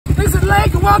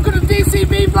Lake and welcome to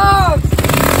DCB Vlogs.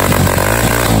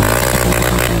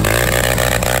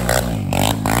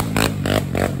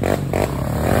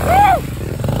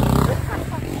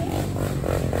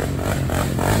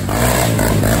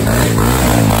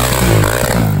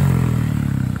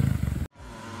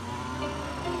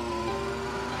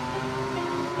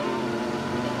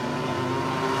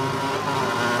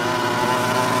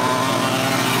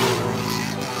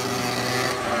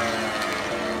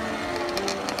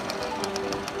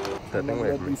 That thing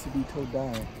away from me. DCB tote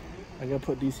down. I gotta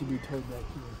put DCB tote back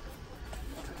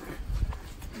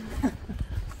here.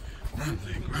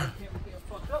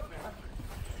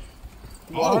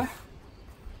 Oh!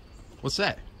 What's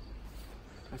that?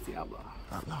 That's the outlaw.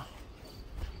 Outlaw.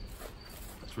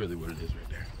 That's really what it is right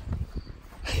there.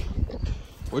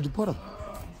 Where'd you put him?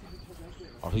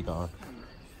 Oh, he gone.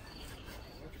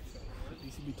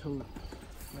 DCB tote.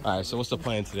 Alright, so what's the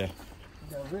plan today?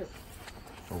 We got rip.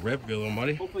 A rip, good little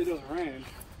buddy. Hopefully it doesn't rain.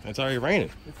 It's already raining.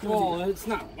 Well, it's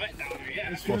not wet down there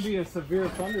yet. It's gonna be a severe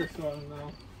thunderstorm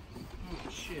though. Oh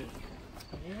shit.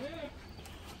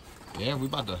 Yeah, we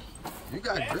about to. You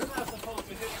got grip. It's not supposed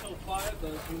to hit so far,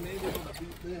 but we may be able to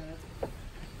beat that.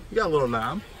 You got a little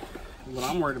knob. What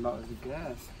I'm worried about is the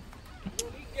gas.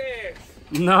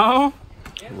 No?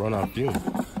 Run off fume.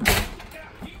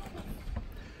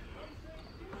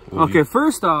 Okay,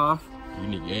 first off, you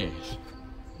need gas.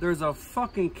 there's a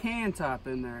fucking can top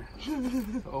in there.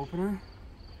 The opener.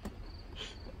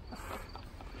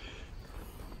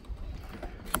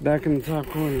 Back in the top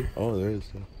corner. Oh, there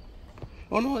is.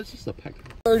 Oh no, it's just a peck.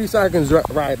 30 seconds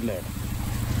riding there.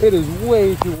 It is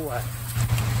way too wet.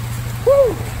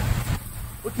 Woo!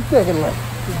 What you thinking, Lynn?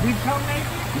 Did Bchung make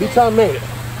it? Bchung made it.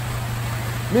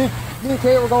 Me and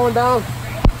Kate were going down,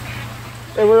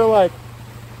 and we were like,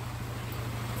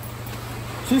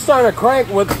 she's starting to crank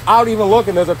without even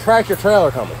looking. There's a tractor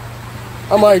trailer coming.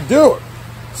 I'm like, dude,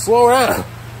 slow down.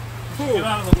 Get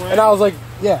out of the way. And I was like,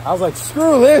 yeah, I was like,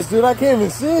 screw this, dude. I can't even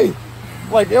see.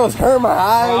 Like, it was hurting my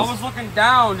eyes. Well, I was looking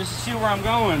down just to see where I'm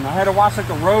going. I had to watch like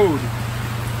the road.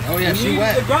 Oh yeah, she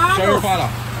wet. The goggles. Show your photo.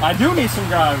 I do need some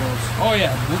goggles. Oh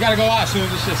yeah, we gotta go out as soon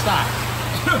as this shit stops.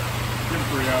 Good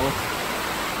for you.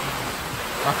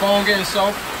 My phone getting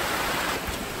soaked.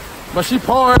 But she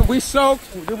pouring, we soaked.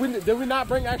 Did we not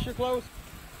bring extra clothes?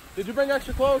 Did you bring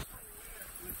extra clothes?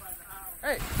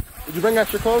 Hey, did you bring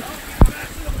extra clothes?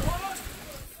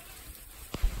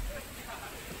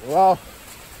 Well,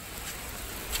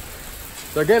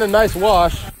 they're getting a nice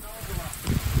wash,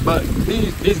 but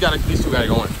these two gotta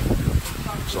go in.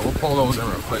 So we'll pull those in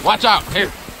real quick. Watch out! Here.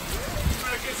 Get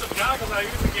some goggles. I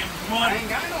used to get money. I ain't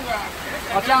got no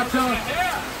goggles. Watch out, Tim.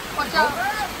 Watch out.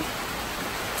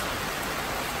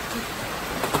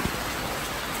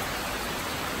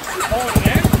 Oh,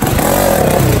 man.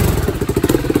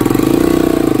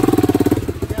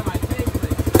 Yeah, my tape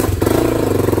thing.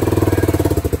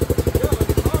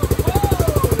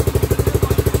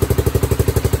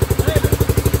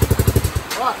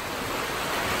 What?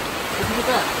 Where'd you get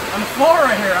that? On the floor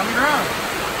right here, on the ground.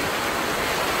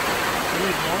 You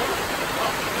need more?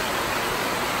 Oh.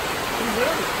 Who's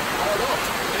there? I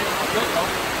don't know.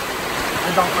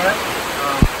 I don't know.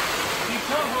 Keep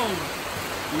some hole.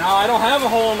 No, I don't have a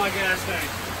hole in my gas tank.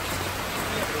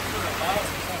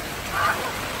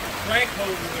 Crank hose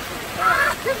in this one.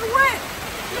 It's wet.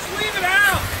 Just leave it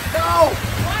out. No!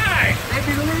 Why? They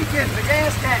be leaking the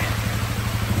gas tank.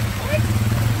 What?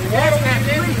 The gas tank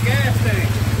Why is the gas tank?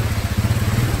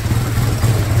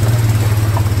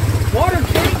 Water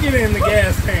can't get in the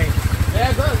gas tank.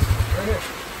 Yeah, it does. Right here.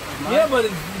 Yeah, but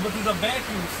there's a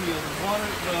vacuum seal. Water,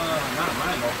 not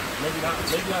mine though. Maybe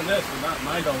on this, but not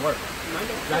mine don't work. I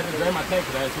had to drain my tank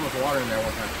because I had too much water in there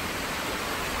one time.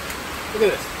 Look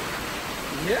at this.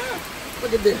 Yeah.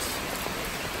 Look at this.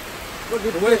 Look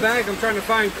at The way back, I'm trying to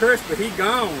find Chris, but he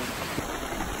gone.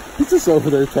 He's just over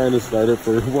there trying to start it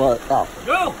for what? Oh.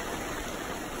 Go!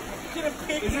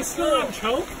 Is it still on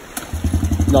choke?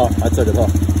 No, I took it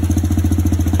off.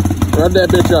 Rub that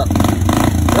bitch up.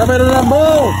 Rub it in that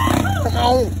bowl. Come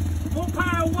on. What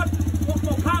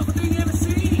more powerful thing you ever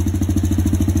seen?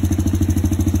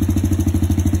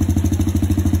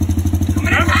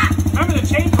 Remember the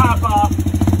chain pop off?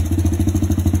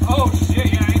 Oh shit,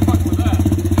 yeah, I ain't fucking with that.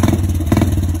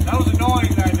 That was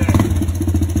annoying right there.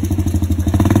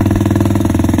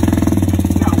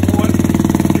 Got one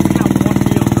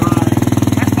wheel drive.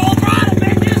 That's full throttle,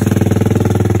 bitches!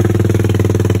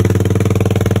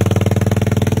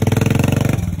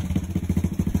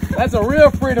 That's a real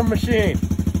freedom machine.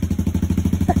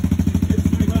 It's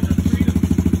 300 freedom.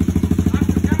 I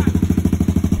forgot.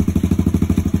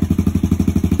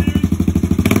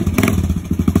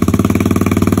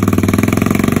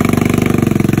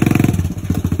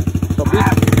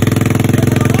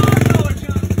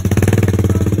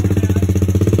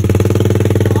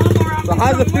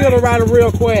 How's it feel to ride a real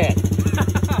quad?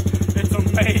 It's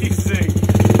amazing.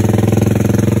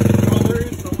 I'm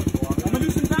gonna do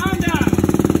some time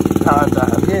down.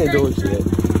 Time. He ain't doing shit.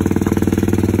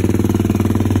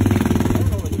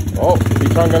 Oh,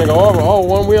 Bchung gonna go over. Oh,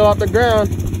 one wheel off the ground.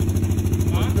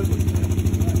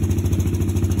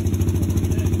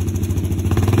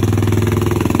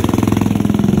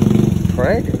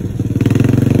 Crank it.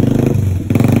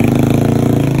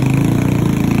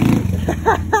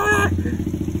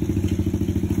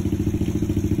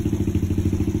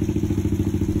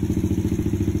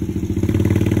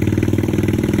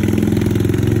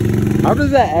 How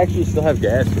does that actually still have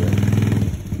gas in it?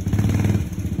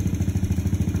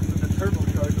 The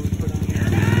turbocharger we put on here.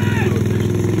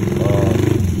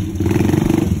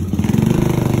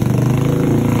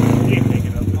 You ain't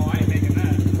making up. No, I ain't making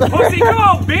that. Pussy, come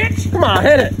on, bitch! Come on,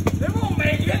 hit it. They won't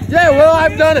make it. Yeah, well,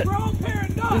 I've done it. Wrong pair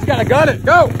of nuts. He's gotta gun it.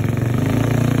 Go.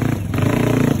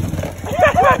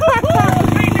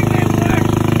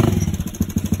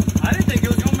 I didn't think it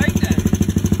was gonna make that.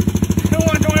 No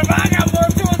one doing it, but I got more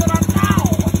to it than I thought.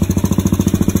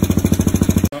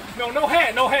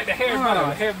 No hat. The hair better.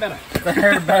 The hair better. The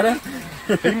hair better?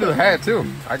 You can do the hat too.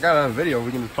 I got a video.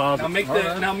 We can just pause. Now make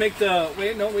the.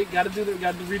 Wait, no, we gotta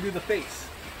redo the face.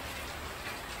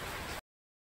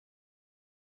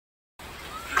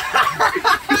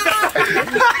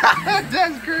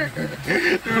 That's great.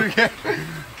 Do it again.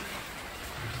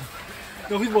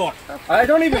 No, he's walking. I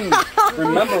don't even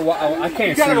remember what I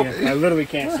can't see it. I literally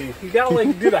can't see it. You gotta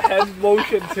like do the head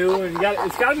motion too, and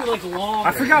it's gotta be like long.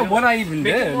 I forgot what I even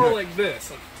did. Make it more like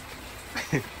this.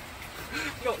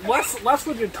 Less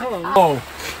with your tongue. Oh,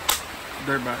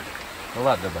 dirt bike. A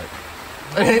lot dirt bike.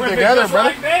 They ain't together, brother.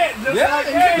 Like that, just like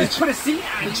that. Just put a seat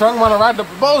on it. The trunk wanna ride the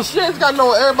bullshit. It's got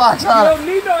no airbags on it. You don't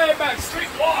need no airbags. Straight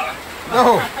water.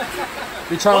 No.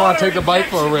 You trying to want to take the bike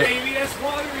for a rip. Baby, that's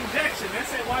water injection.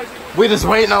 That's it. Why is it? We just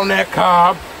waiting on that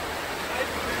carb.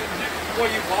 Well,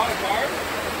 you bought a carb?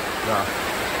 No.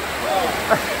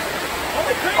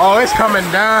 Oh, it's coming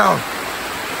down.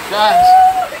 Guys.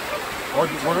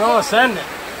 We're gonna send it.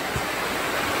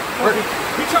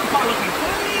 Bchung pot looking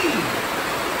clean.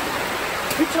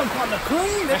 Bchung pot looking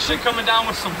clean. That shit coming down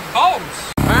with some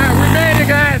bolts. Alright, we made it,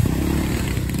 guys.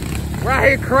 Right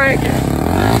here cranking.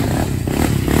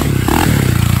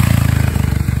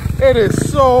 It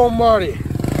is so muddy.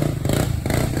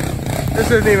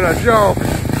 This isn't even a joke.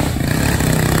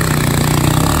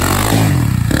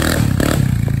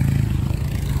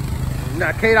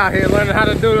 Now Kate out here learning how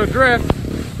to do the drift.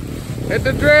 Hit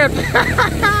the drift.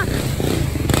 Got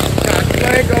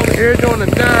Spank over here doing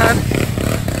the dime.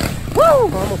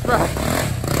 Woo! Almost fell.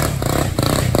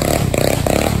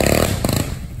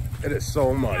 It is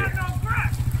so muddy.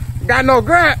 Got no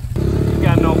grip. You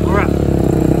got no grip.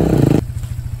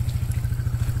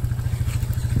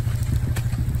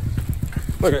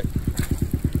 Look at it.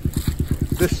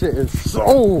 This shit is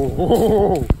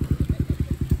so.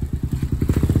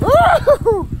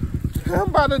 I'm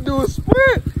about to do a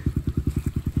split.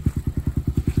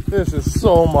 This is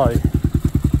so muddy.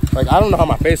 Like, I don't know how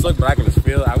my face looks, but I can just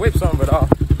feel it. I whipped some of it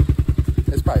off.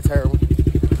 It's probably terrible.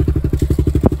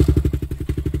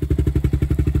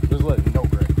 There's literally no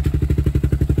grip.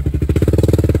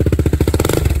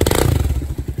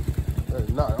 There's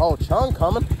not. Oh, Bchung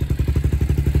coming.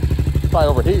 Probably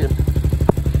over here.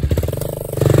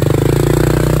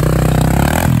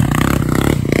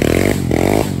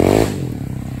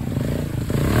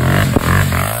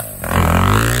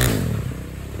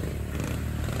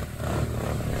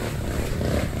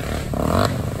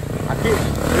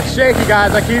 It's shaky,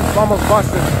 guys. I keep almost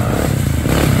busting.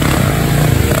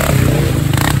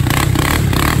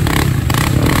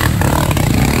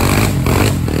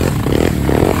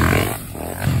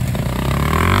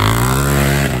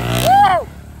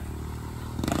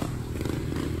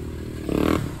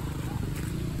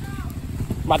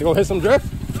 About to go hit some drift?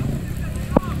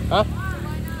 Huh?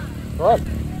 Go ahead.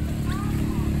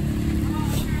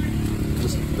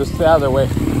 Just stay out of their way.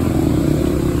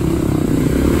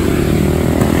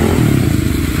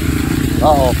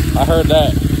 Uh-oh, I heard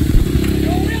that.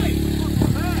 Oh, really?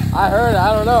 I heard it,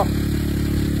 I don't know.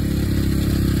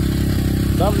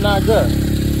 Something not good.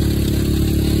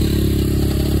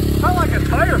 Kind of like a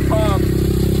tire pump.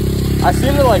 I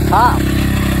seen it like pop.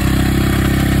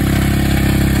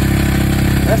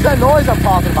 That's that noise I'm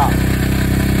talking about. Yeah,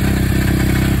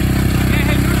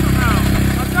 hey, move around.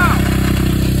 Let's go.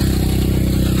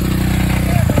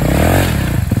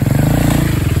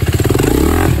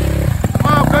 Come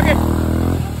on, Cookie.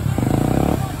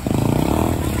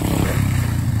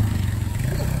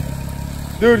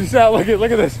 Dude, you saw, look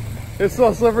at this. It's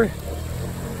so slippery.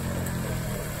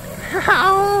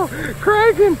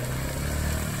 Cranking.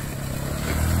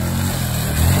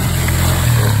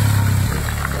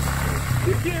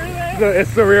 You hear that?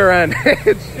 It's the rear end.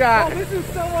 It's shot. Oh, this is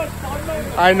so much fun,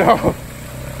 though. I know.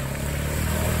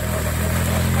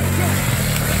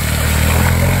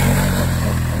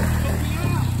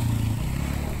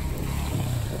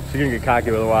 She's gonna get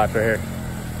cocky with a watch right here.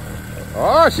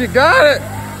 Oh, she got it.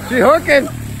 She hooking.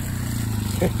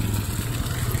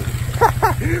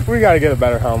 We gotta get a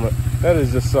better helmet. That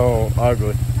is just so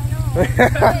ugly. I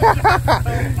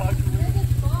know.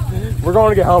 We're going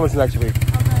to get helmets next week. Okay.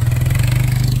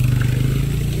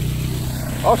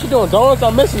 Oh, she's doing donuts.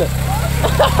 I'm missing it.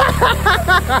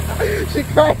 She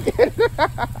cranking.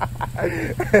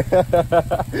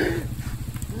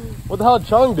 What the hell did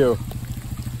Chung do?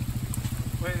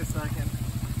 Wait a second.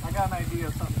 I got an idea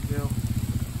of something to do.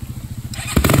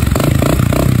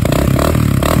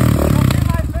 Don't get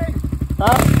my face.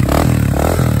 Huh?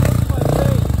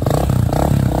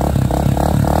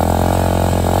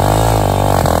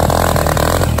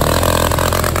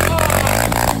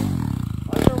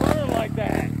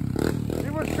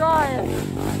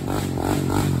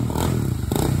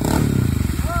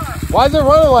 Why is it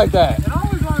running like that? It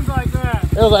always runs like that.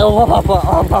 It was like, oh, papa,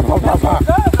 oh, papa, papa.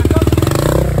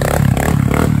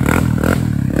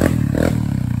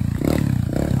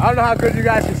 I don't know how good you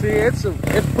guys can see. It's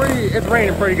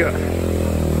raining pretty good.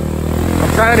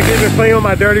 I'm trying to keep it clean with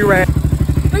my dirty rag.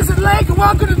 This is Lake and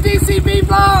welcome to DCB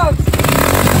Vlogs.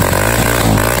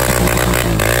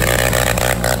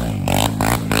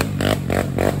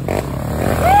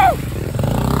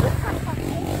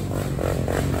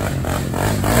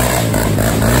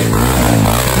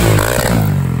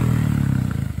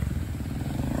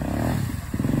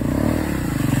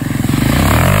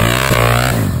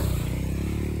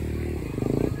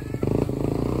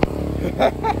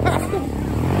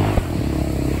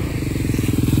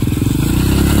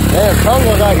 Damn, Tongue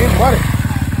was out here money.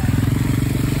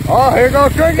 Oh, here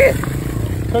goes Cookie.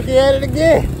 Cookie at it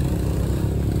again.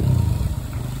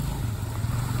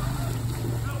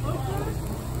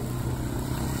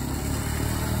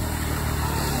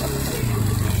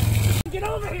 Get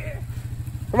over here.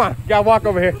 Come on, you gotta walk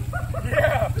over here.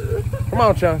 Yeah. Come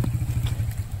on, Chung.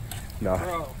 No.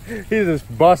 Bro. He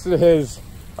just busted his,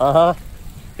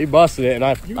 he busted it and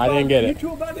I didn't get You it.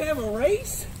 two about to have a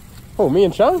race? Oh, me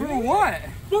and Chung? For what?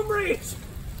 Foot race.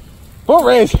 Foot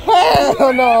race?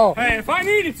 Hell no. Hey, if I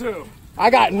needed to. I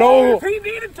got no. If he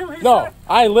needed to, he No, said.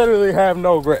 I literally have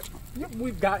no grip.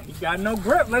 He got no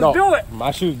grip. Let's No, do it.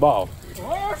 my shoe's bald.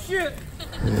 Oh, shit.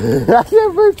 I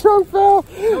can't believe Chung fell.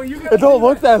 No, you gotta It don't do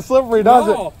look that slippery, does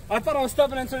it? No, I thought I was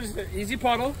stepping into this easy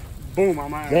puddle. Boom,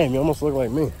 on my ass. Damn, you almost look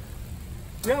like me.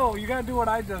 Yo, you gotta do what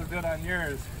I just did on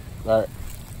yours. All right.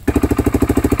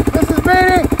 This is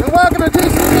Beanie, and welcome to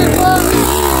DCB Vlogs.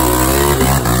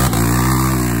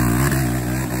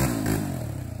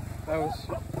 That was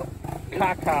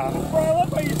caca. Bro, I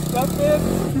love how you stepped in.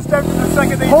 You stepped in the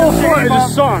second they Whole just foot came is up,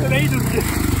 just sunk. and they just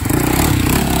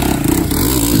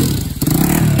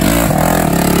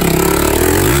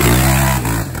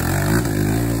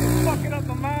fucking up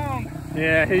the mound.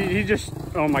 Yeah, he just,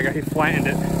 oh my god, he flattened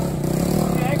it. He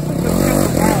actually just hit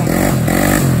the mound.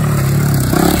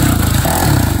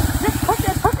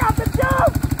 Just took out the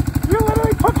jump! You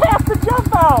literally took half the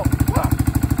jump out!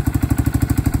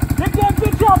 Dig that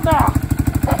bitch up now!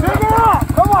 Dig it up!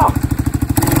 Come on!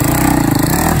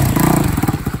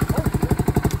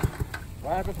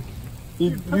 What happened?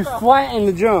 You flattened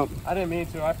the jump. I didn't mean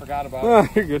to. I forgot about it. Oh,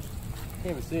 you're good. I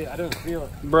can't even see it. I didn't feel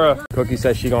it. Bruh. Cookie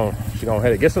says she gonna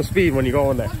hit it. Get some speed when you go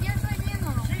in there.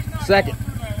 Second.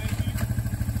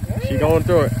 She going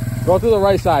through it. Go through the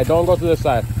right side. Don't go through this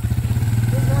side.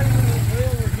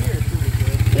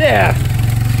 Yeah.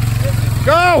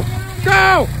 Go!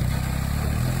 Go!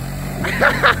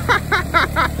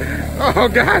 Oh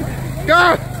God!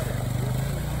 Go!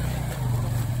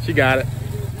 She got it.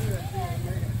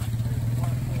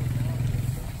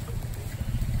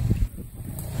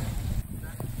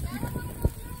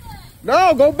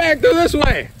 No, go back through this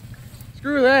way.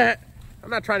 Screw that. I'm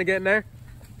not trying to get in there.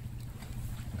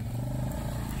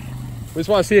 We just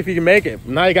want to see if you can make it.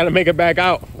 Now you got to make it back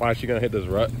out. Why is she going to hit this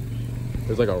rut?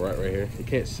 There's like a rut right here. You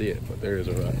can't see it, but there is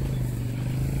a rut.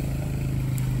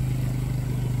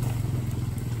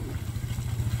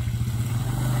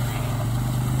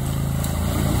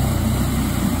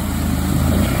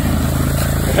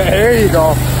 There you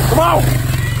go. Come on.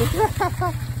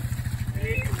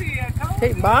 Easy, I told you.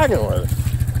 Keep bogging with it.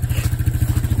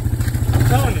 I'm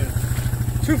telling you.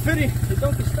 250. It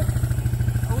don't get stuck.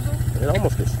 It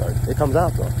almost gets stuck. It comes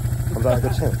out though. Comes out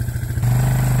like a chin.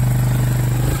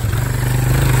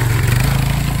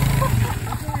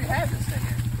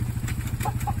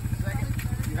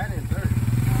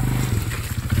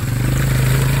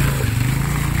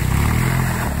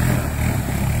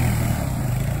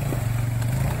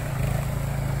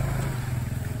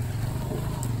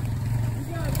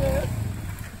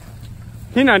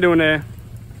 He's not doing that.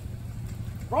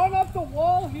 Run up the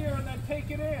wall here and then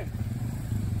take it in.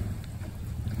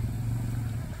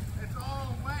 It's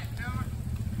all wet, dude.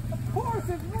 Of course,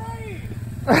 it's rain.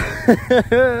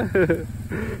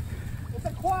 It's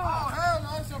a quad. Oh, hell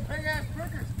no, some big ass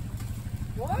prickers.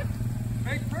 What?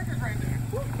 Big prickers right there.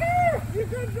 Who cares? You're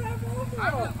gonna drive over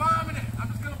I'm them. just bombing it. I'm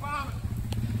just gonna bomb it.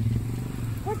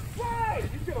 What side?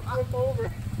 He's gonna flip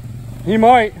over. He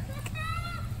might.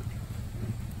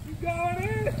 You going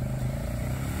in?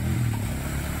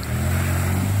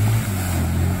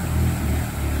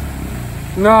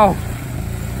 No.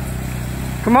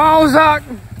 Come on, Zach.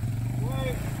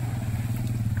 Wait.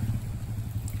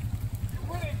 You're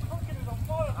really crooked as a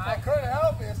motherfucker. I couldn't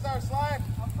help it. It started sliding.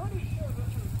 I'm pretty sure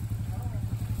this is. I don't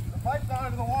know. The pipe's down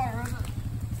into the water, isn't it?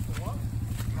 The what?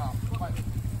 No, the pipe.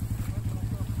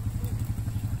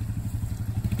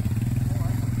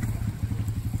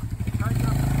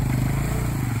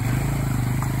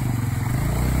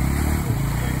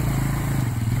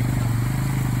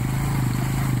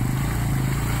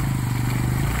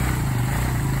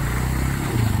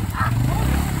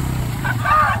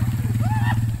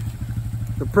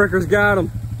 The prickers got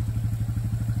him.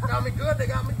 Got me good. They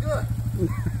got me good.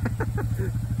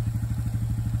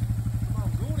 Come on,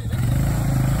 Goody.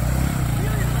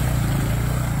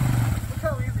 Look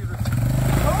how easy this is.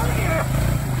 Oh, yeah.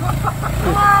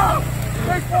 Come on.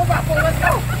 Let's go, Buffalo. Let's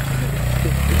go.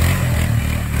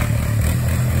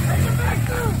 Take it back,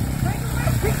 dude. Take it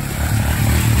back.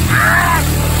 Ah!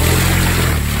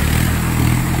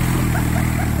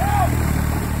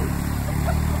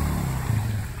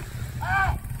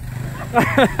 I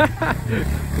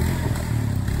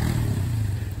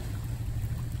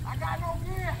got no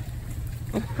gear.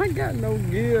 I got no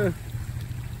gear.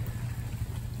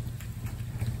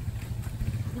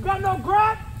 You got no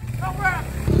grip? No grab.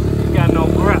 You got no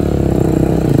grip.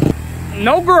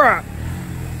 No grip.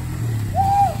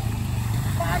 Woo!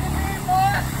 Fire me,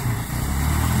 boy.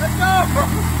 Let's go.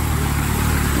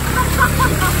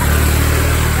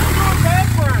 Don't go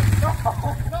backwards.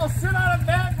 No, sit on it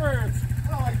backwards.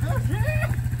 Oh, like this?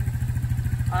 Yeah.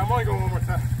 I'm only going one more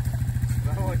time.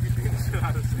 I don't like you being the shit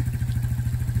out of this thing.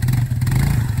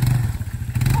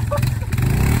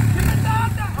 Get it down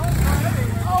there. Oh,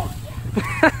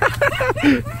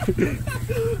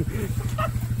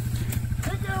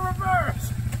 take it in reverse.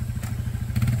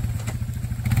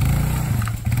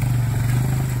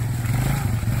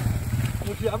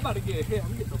 Look, I'm about to get hit.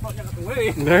 I'm getting the fuck out of the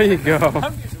way. There you go.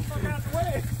 I'm getting the fuck out of the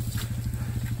way.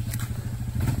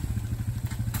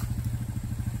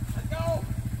 Let's go.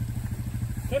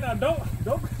 Okay, now don't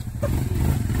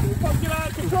fuck get out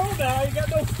of control now. You got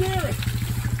no steering.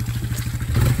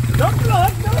 Don't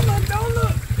look.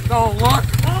 Don't look.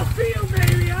 I'll feel,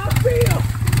 baby. I'll feel.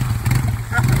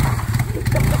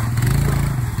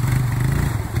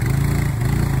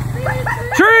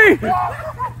 Tree!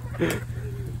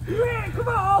 Yeah, come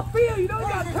on, I'll feel. You don't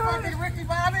got to turn it. Fucking Ricky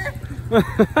Bobby.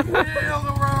 Feel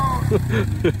the road.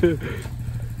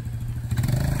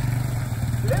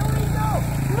 There we go.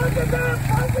 Look at that.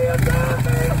 I'll feel down,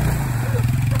 baby.